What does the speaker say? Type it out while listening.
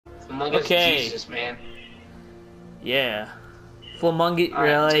Among Us Jesus, man. Yeah. Flamungus,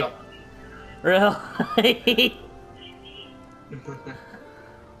 Right, really? Really?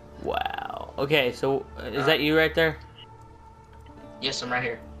 Wow. Okay, so is that you right there? Yes, I'm right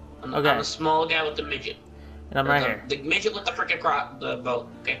here. I'm Okay. a small guy with the midget. And I'm right here. The midget with the freaking the boat.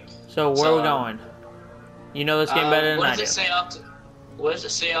 Okay. So where are we going? You know this game better than I do. What does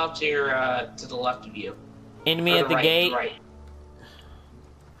it say off to your to the left of you? Enemy at the gate. Right.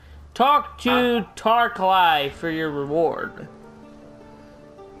 Talk to Tarklai for your reward.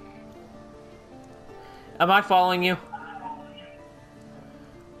 Am I following you?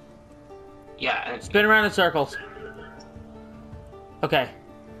 Yeah. Spin around in circles. Okay.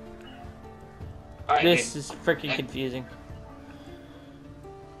 Right, this is freaking confusing.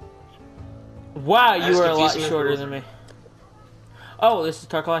 Wow, you are a lot shorter than me. Oh, this is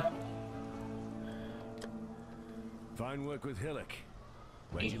Tarklai. Fine work with Hillock.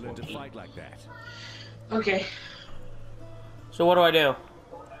 Where'd you learn to fight like that? Okay. So what do I do?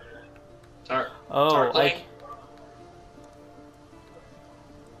 Like...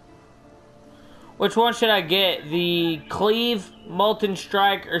 Which one should I get? The Cleave, Molten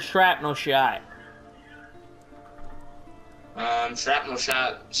Strike, or Shrapnel Shot? Shrapnel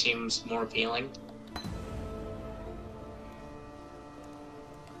Shot seems more appealing.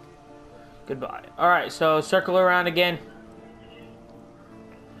 Goodbye. Alright, so circle around again.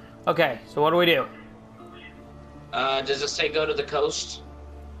 Okay, so what do we do? Does it say go to the coast?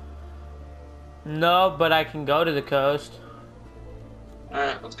 No, but I can go to the coast.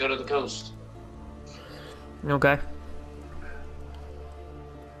 Alright, let's go to the coast. Okay.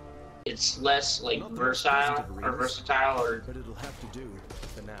 It's less like versatile, or but it'll have to do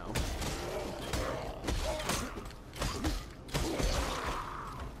for now.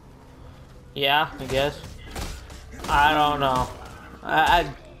 Yeah, I guess. I don't know. I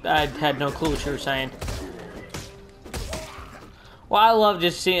had no clue what you were saying. Well, I love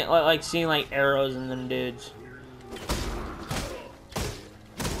just seeing like arrows in them dudes.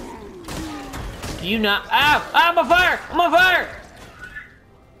 Do you not? Ah! I'm on fire! I'm on fire!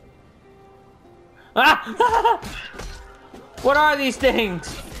 Ah! What are these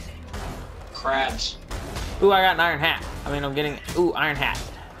things? crabs. Ooh, I got an iron hat. I mean, I'm getting... Ooh, iron hat.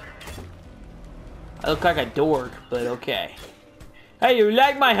 I look like a dork, but okay. Hey, you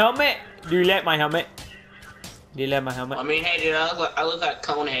like my helmet? Do you like my helmet? Do you like my helmet? I mean, hey, dude, I look like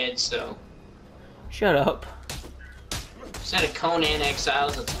Conehead, so... Shut up. Instead of Conan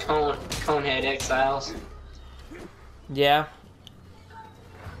Exiles, it's Conehead Exiles. Yeah.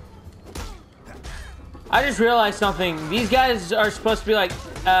 I just realized something. These guys are supposed to be like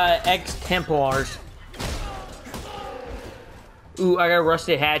ex-Templars. Ooh, I got a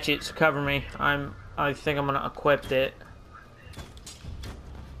rusty hatchet, so cover me. I think I'm gonna equip it.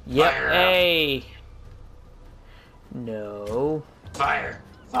 Yep. Fire. Hey. No. Fire.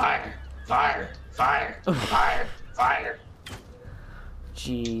 Fire. Fire. Fire. Fire. Fire.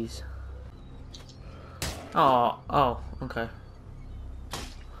 Jeez. Oh, okay.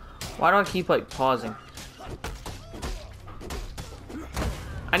 Why do I keep like pausing?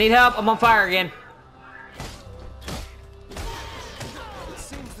 I need help. I'm on fire again.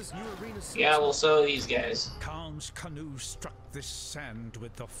 Yeah, well, so these guys. Khan's canoe struck this sand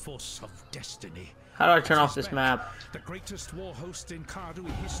with the force of destiny. How do I turn off this map? The greatest war host in Kardu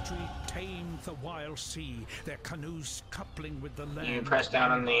history tamed the wild sea, their canoes coupling with the land. You press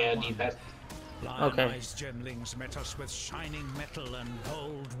down on the D-pad. Okay. Lionized gemlings met us with shining metal and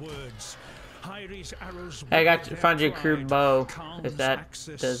bold words. Hyri's arrows. Hey, I got to find you a crude bow, if that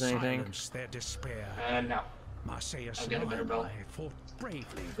does anything. No. Marseilles I've got a better bow.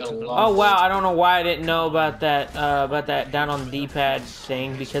 Oh wow, I don't know why I didn't know about that down on the D-pad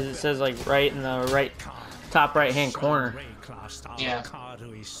thing, because it says like right in the top right hand corner. Yeah.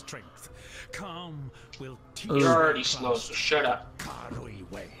 Ooh. You're already slow, so shut up.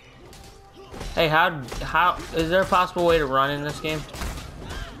 Hey, how is there a possible way to run in this game?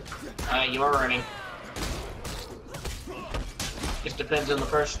 You are running. Just depends on the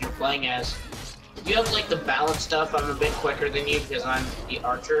person you're playing as. If you have like the balance stuff, I'm a bit quicker than you because I'm the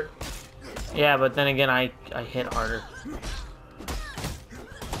archer. Yeah, but then again, I hit harder.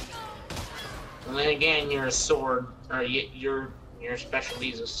 And then again, you're a sword, or your specialty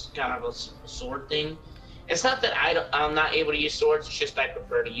is kind of a sword thing. It's not that I'm not able to use swords. It's just I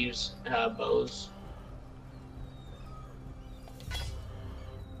prefer to use bows.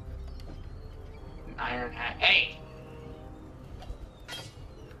 An iron hat. Hey.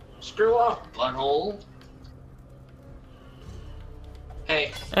 Screw off, butthole.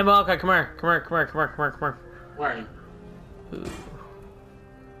 Hey. Hey, Malachi, come here. Come here. Where are you? Ooh.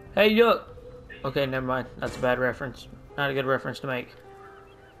 Hey, look. Okay, never mind. That's a bad reference. Not a good reference to make.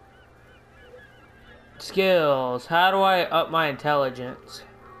 Skills. How do I up my intelligence?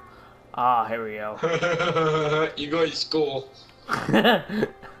 Ah, here we go. You go to school.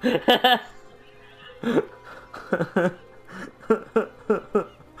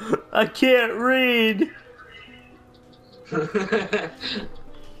 I can't read.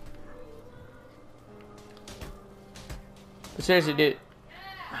 Seriously, dude.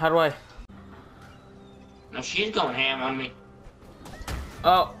 How do I? No, she's going ham on me.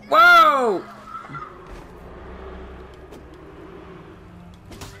 Oh, whoa!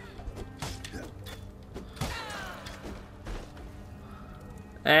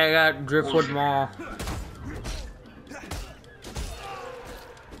 Hey, I got Driftwood Mall.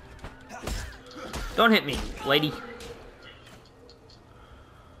 Don't hit me, lady.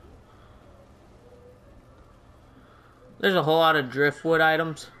 There's a whole lot of Driftwood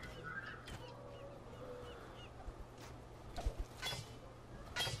items.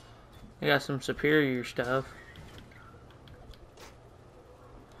 I got some superior stuff.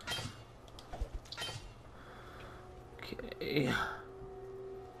 Okay.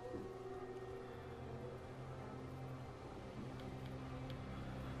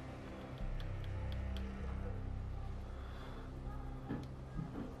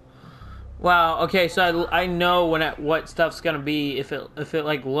 Wow. Okay, so I know what stuff's gonna be. If it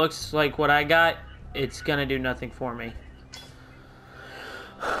like looks like what I got, it's gonna do nothing for me.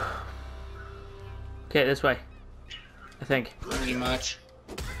 Okay, this way. I think. Pretty much.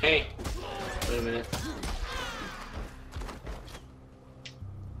 Hey, wait a minute.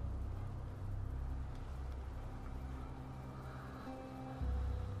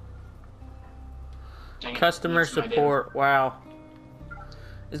 Dang it, Customer that's what I did. support. Wow.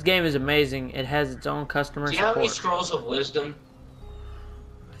 This game is amazing. It has its own customer Do you have any support. scrolls of wisdom?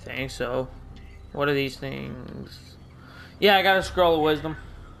 I think so. What are these things? Yeah, I got a scroll of wisdom.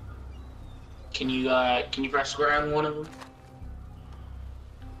 Can you press square on one of them?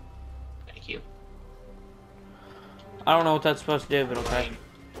 Thank you. I don't know what that's supposed to do, but okay.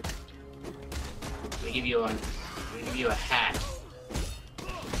 Let me give you a hat.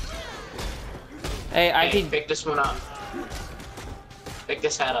 Hey, I Hey, could pick this one up. Pick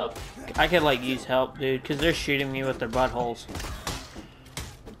this hat up. like use help, dude, because they're shooting me with their buttholes.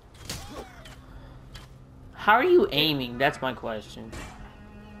 How are you aiming? That's my question.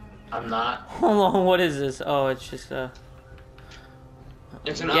 I'm not. Hold on, what is this? Oh, it's just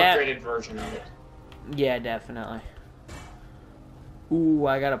It's an Yeah. upgraded version of it. yeah, definitely. Ooh,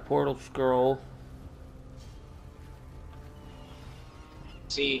 I got a portal scroll.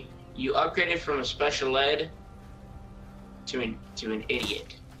 See, you upgraded from a special ed to an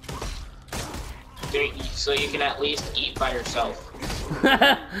idiot. So you can at least eat by yourself.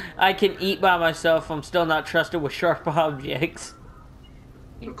 I can eat by myself. I'm still not trusted with sharp objects.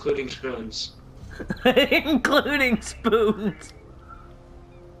 Including spoons. Including spoons.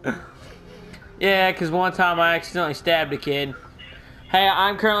 Yeah, because one time I accidentally stabbed a kid. Hey,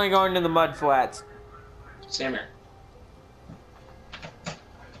 I'm currently going to the mud flats. Simmer.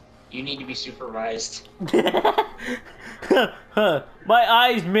 You need to be supervised. My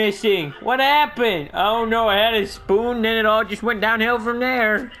eye's missing. What happened? Oh no, I had a spoon, then it all just went downhill from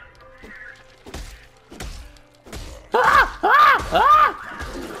there. Ah! Ah! Ah!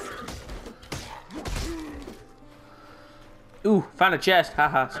 Ooh, found a chest.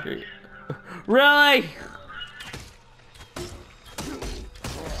 Haha, screw you. Really?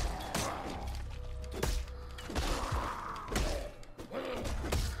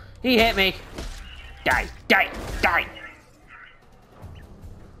 He hit me. Die, die, die.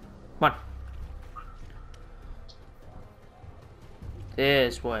 Come on.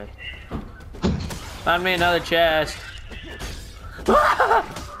 This way. Found me another chest.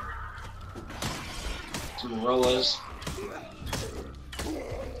 Some rollers.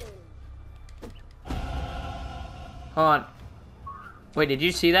 Hold on. Wait, did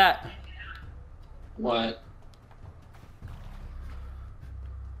you see that? What?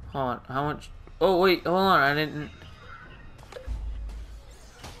 Hold on. How much? Oh, wait. Hold on. I didn't.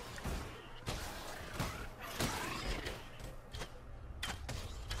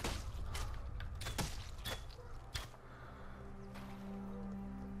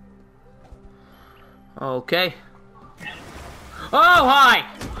 Okay. Oh, hi!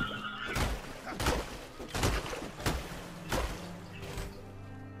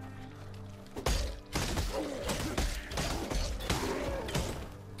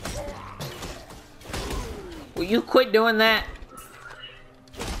 Will you quit doing that?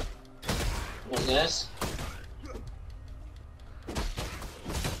 What's this?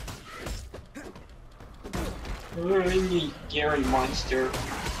 Garen monster.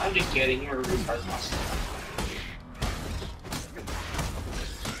 I'm just kidding, you're a retard monster.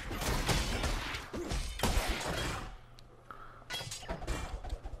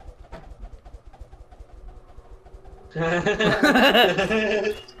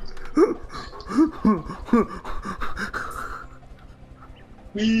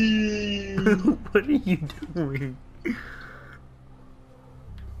 What are you doing?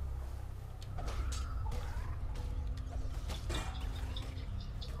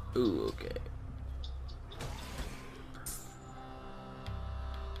 Ooh, okay.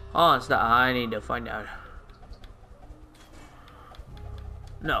 Oh, it's the I need to find out.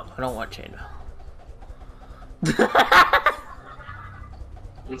 No, I don't want chainmail.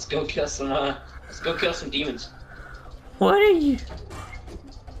 Let's go kill some demons. What are you?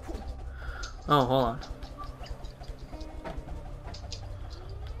 Oh, hold on.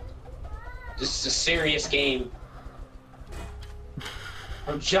 This is a serious game.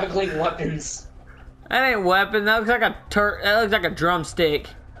 I'm juggling weapons. That ain't weapon. That looks like a that looks like a drumstick.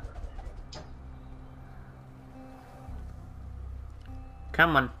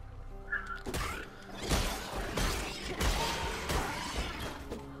 Come on.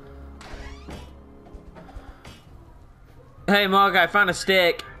 Hey, Mog, I found a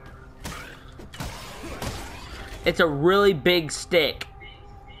stick. It's a really big stick.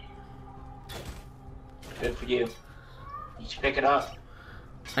 Good for you. You should pick it up.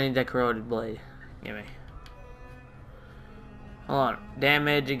 I need that corroded blade. Give me. Hold on.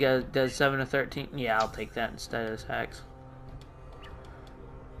 Damage, it does 7 to 13. Yeah, I'll take that instead of this axe.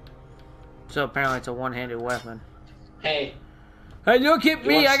 So apparently it's a one-handed weapon. Hey. Hey, look at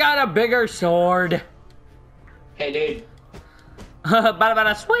me! I got a bigger sword! Hey, dude. Bada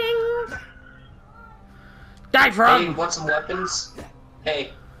bada swing! Die from! Hey, want some weapons?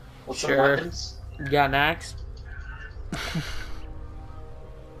 Hey, want some Sure. weapons? You got an axe?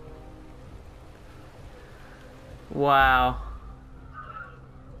 Wow.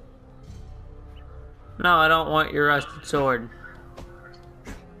 No, I don't want your rusted sword.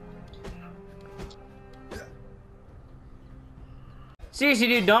 Seriously,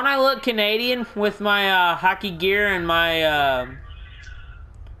 dude, don't I look Canadian with my hockey gear and my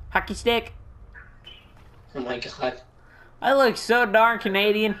hockey stick? Oh my god. I look so darn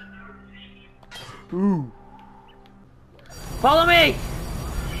Canadian. Ooh. Follow me!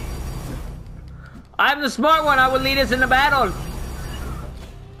 I'm the smart one. I will lead us in the battle.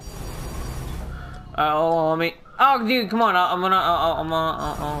 Oh, let me. Oh, dude, come on. I'm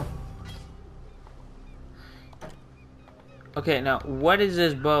gonna. Okay, now what is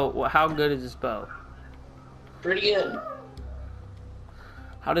this bow? How good is this bow? Pretty good.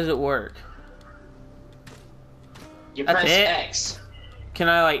 How does it work? You That's press it? X. Can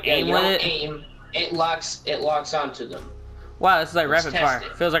I like Yeah, aim you with don't it? aim. It locks onto them. Wow, this is like Let's rapid test fire.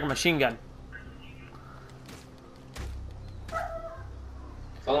 it. Feels like a machine gun.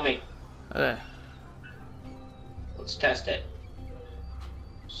 Follow me. Okay. Let's test it.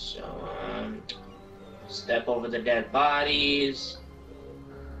 So, step over the dead bodies.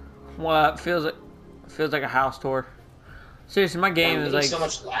 Well, it feels like a house tour. Seriously, my game I'm is getting like. so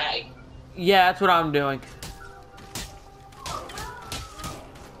much lag. Yeah, that's what I'm doing.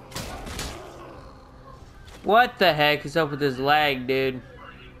 What the heck is up with this lag, dude?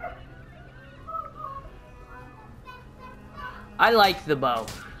 I like the bow.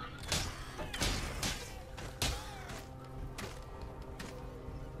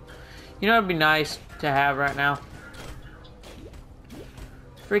 You know, it'd be nice to have right now.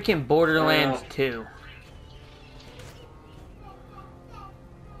 Freaking Borderlands 2.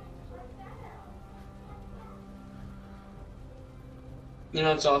 You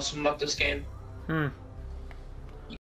know what's awesome about this game?